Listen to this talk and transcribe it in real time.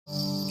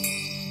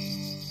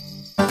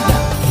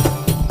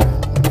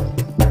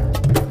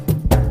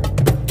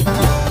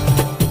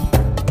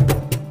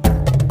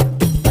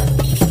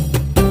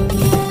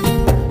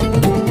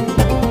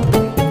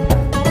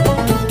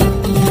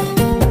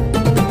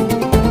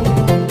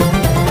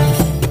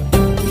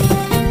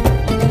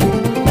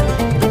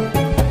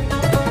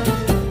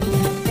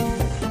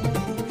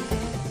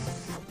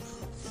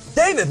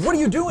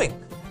you doing?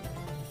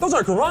 Those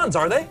aren't Qurans,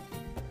 are they?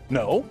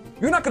 No.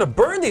 You're not going to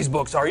burn these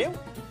books, are you?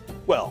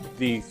 Well,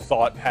 the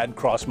thought had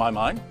crossed my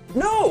mind.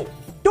 No!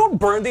 Don't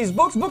burn these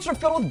books. Books are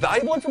filled with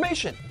valuable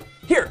information.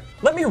 Here,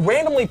 let me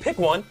randomly pick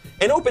one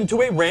and open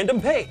to a random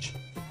page.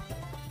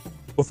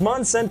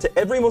 Uthman sent to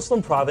every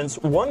Muslim province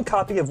one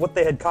copy of what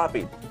they had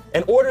copied,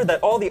 and ordered that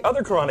all the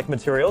other Quranic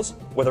materials,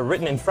 whether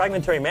written in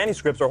fragmentary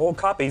manuscripts or whole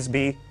copies,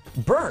 be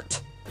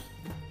burnt.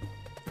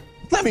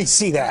 Let me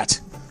see that.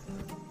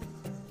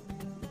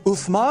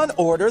 Uthman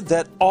ordered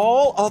that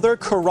all other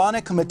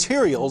Quranic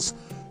materials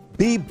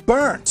be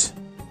burnt.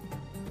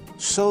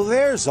 So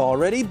there's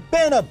already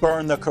been a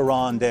Burn the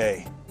Quran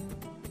Day.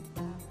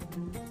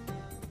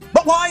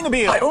 But why,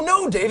 Nabeel? I don't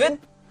know, David.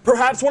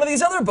 Perhaps one of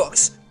these other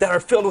books that are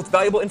filled with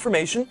valuable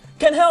information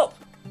can help.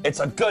 It's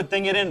a good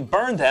thing you didn't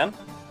burn them.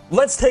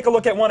 Let's take a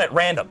look at one at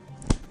random.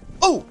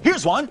 Oh,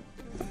 here's one.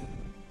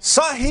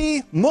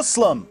 Sahih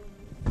Muslim.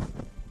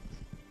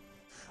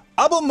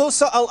 Abu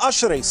Musa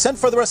al-Ash'ari sent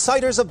for the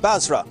reciters of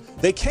Basra.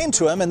 They came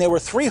to him and they were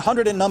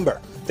 300 in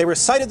number. They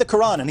recited the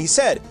Quran and he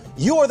said,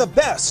 "You are the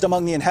best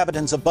among the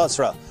inhabitants of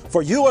Basra,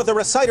 for you are the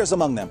reciters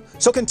among them.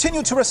 So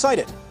continue to recite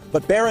it.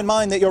 But bear in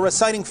mind that your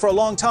reciting for a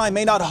long time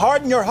may not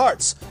harden your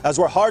hearts, as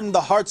were hardened the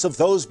hearts of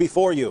those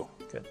before you."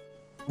 Good.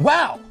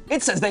 Wow,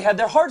 it says they had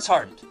their hearts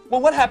hardened.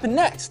 Well, what happened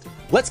next?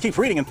 Let's keep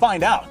reading and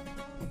find out.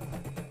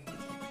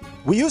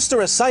 We used to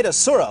recite a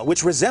surah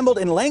which resembled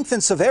in length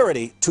and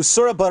severity to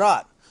Surah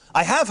Barat.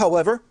 I have,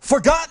 however,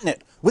 forgotten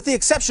it, with the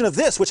exception of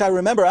this, which I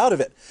remember out of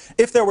it.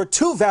 If there were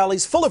 2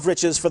 valleys full of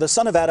riches for the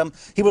son of Adam,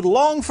 he would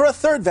long for a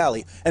 3rd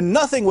valley, and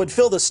nothing would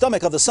fill the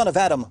stomach of the son of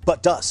Adam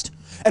but dust.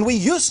 And we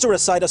used to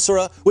recite a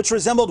surah which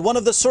resembled one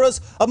of the surahs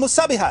of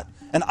Musabihat,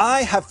 and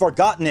I have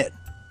forgotten it.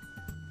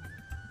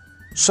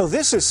 So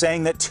this is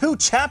saying that 2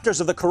 chapters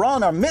of the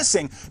Quran are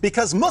missing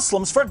because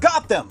Muslims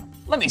forgot them.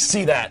 Let me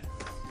see that.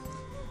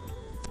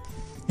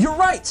 You're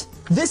right.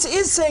 This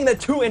is saying that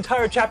 2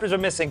 entire chapters are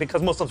missing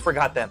because Muslims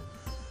forgot them.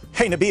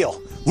 Hey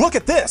Nabeel, look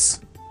at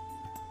this.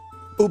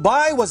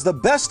 Ubay was the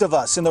best of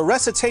us in the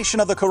recitation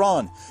of the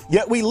Quran,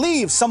 yet we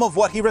leave some of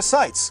what he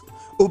recites.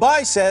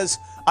 Ubay says,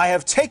 "I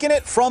have taken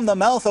it from the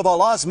mouth of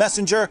Allah's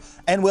messenger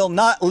and will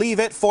not leave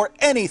it for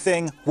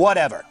anything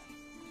whatever."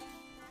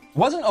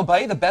 Wasn't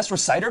Ubay the best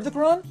reciter of the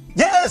Quran?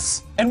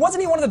 Yes! And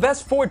wasn't he one of the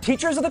best 4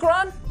 teachers of the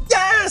Quran?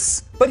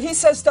 Yes! But he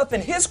says stuff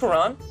in his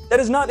Quran that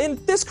is not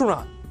in this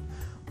Quran.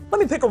 Let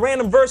me pick a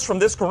random verse from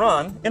this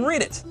Quran and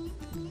read it.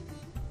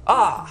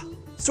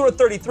 Surah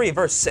 33,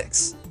 verse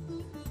 6.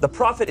 The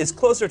Prophet is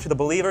closer to the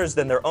believers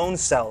than their own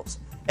selves,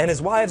 and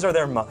his wives are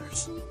their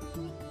mothers.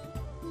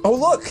 Oh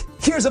look,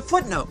 here's a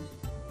footnote.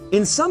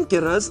 In some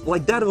qira'as,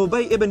 like that of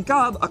Ubay ibn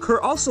Ka'b, occur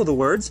also the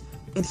words,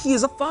 "and he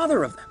is a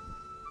father of them."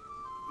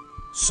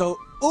 So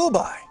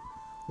Ubay,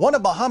 one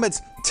of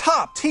Muhammad's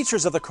top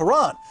teachers of the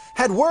Quran,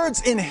 had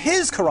words in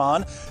his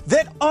Quran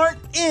that aren't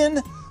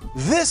in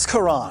this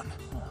Quran.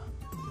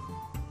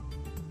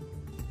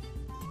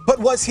 But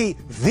was he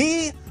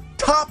the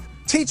top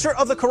teacher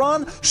of the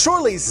Quran?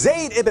 Surely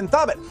Zayd ibn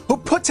Thabit, who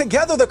put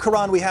together the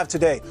Quran we have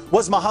today,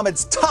 was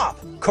Muhammad's top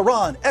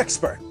Quran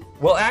expert.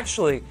 Well,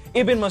 actually,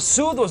 Ibn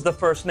Masud was the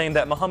first name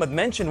that Muhammad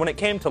mentioned when it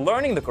came to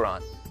learning the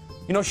Quran.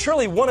 You know,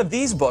 surely one of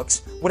these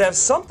books would have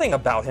something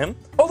about him.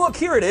 Oh, look,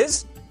 here it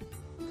is.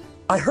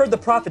 I heard the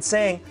Prophet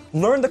saying,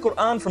 "Learn the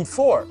Quran from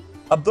 4,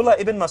 Abdullah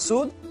ibn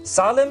Masud,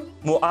 Salim,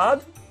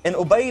 Mu'ad, and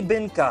Ubay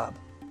bin Ka'b."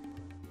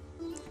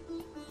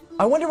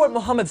 I wonder what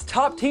Muhammad's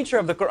top teacher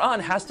of the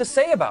Quran has to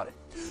say about it.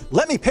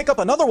 Let me pick up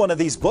another one of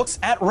these books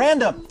at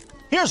random.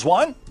 Here's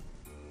one.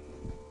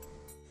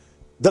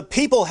 The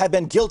people have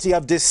been guilty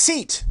of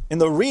deceit in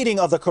the reading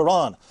of the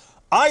Quran.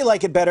 I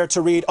like it better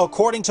to read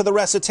according to the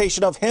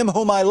recitation of him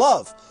whom I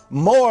love,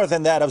 more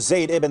than that of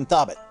Zayd ibn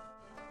Thabit.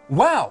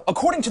 Wow,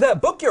 according to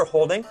that book you're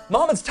holding,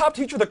 Muhammad's top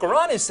teacher of the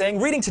Quran is saying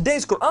reading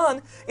today's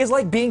Quran is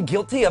like being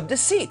guilty of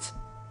deceit.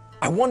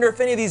 I wonder if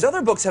any of these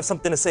other books have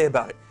something to say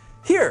about it.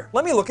 Here,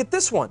 let me look at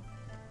this one.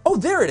 Oh,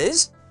 there it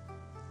is.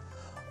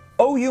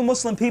 O you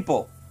Muslim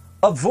people,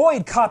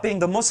 avoid copying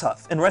the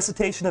Mus'haf in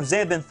recitation of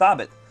Zayd bin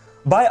Thabit.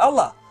 By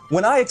Allah,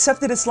 when I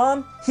accepted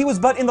Islam, he was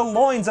but in the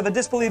loins of a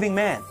disbelieving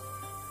man.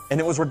 And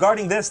it was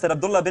regarding this that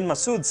Abdullah bin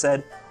Masud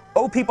said,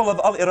 "O people of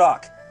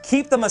Al-Iraq,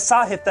 keep the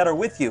Masahif that are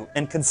with you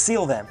and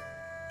conceal them."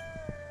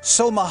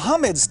 So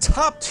Muhammad's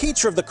top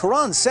teacher of the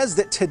Quran says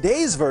that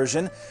today's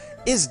version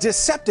is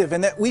deceptive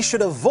and that we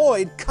should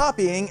avoid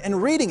copying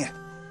and reading it.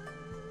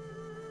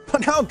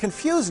 But now I'm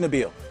confused,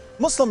 Nabeel.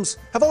 Muslims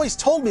have always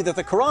told me that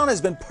the Quran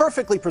has been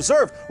perfectly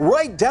preserved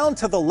right down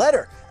to the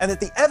letter and that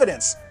the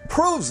evidence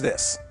proves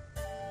this.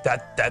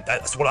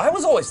 That's what I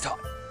was always taught.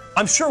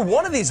 I'm sure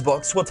one of these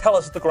books will tell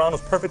us that the Quran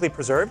was perfectly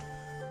preserved.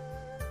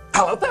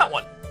 How about that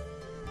one?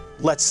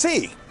 Let's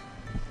see.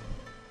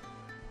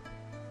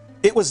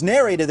 It was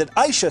narrated that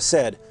Aisha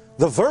said,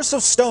 "The verse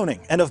of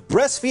stoning and of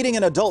breastfeeding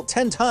an adult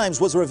 10 times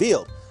was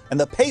revealed, and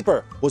the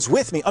paper was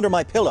with me under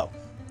my pillow.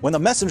 When the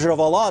messenger of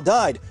Allah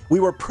died, we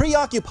were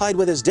preoccupied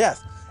with his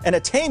death, and a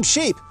tame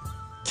sheep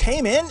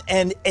came in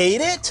and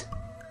ate it?"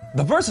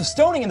 The verse of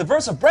stoning and the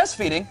verse of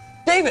breastfeeding?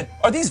 David,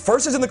 are these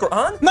verses in the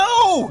Quran?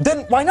 No!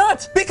 Then why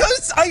not?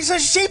 Because a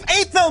sheep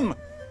ate them!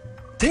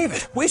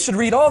 David, we should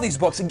read all these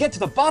books and get to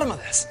the bottom of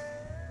this.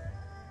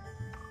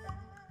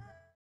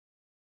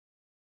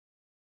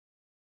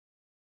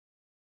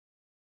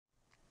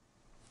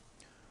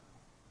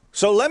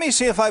 So let me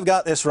see if I've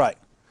got this right.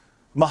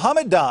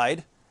 Muhammad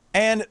died,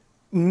 and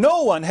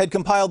no one had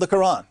compiled the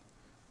Quran.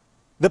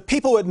 The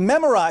people who had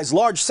memorized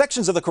large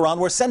sections of the Quran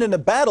were sent into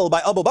battle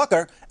by Abu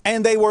Bakr,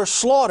 and they were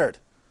slaughtered.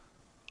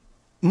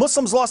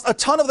 Muslims lost a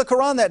ton of the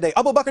Quran that day.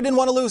 Abu Bakr didn't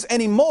want to lose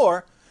any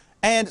more,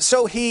 and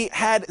so he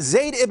had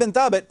Zayd ibn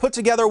Thabit put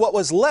together what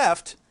was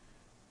left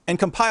and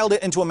compiled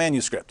it into a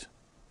manuscript.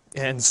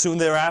 And soon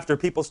thereafter,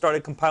 people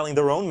started compiling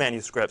their own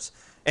manuscripts,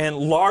 and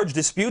large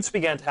disputes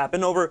began to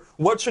happen over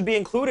what should be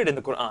included in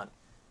the Quran.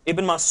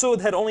 Ibn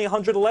Masud had only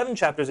 111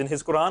 chapters in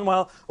his Quran,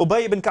 while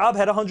Ubay ibn Ka'b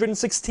had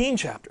 116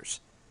 chapters.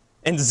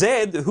 And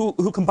Zayd,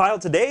 who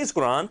compiled today's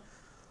Quran,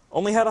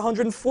 only had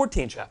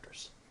 114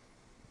 chapters.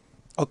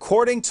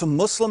 According to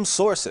Muslim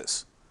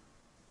sources,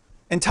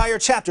 entire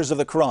chapters of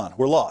the Quran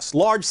were lost.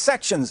 Large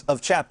sections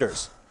of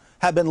chapters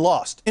have been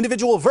lost.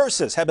 Individual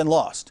verses have been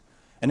lost.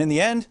 And in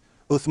the end,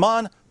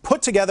 Uthman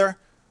put together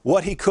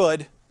what he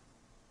could,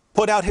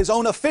 put out his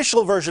own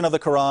official version of the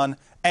Quran,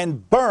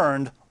 and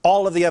burned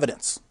all of the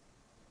evidence.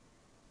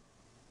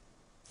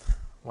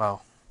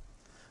 Wow.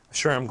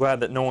 Sure, I'm glad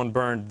that no one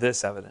burned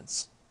this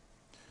evidence.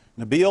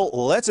 Nabeel,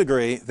 let's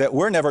agree that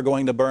we're never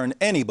going to burn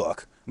any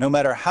book, no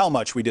matter how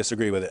much we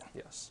disagree with it.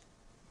 Yes.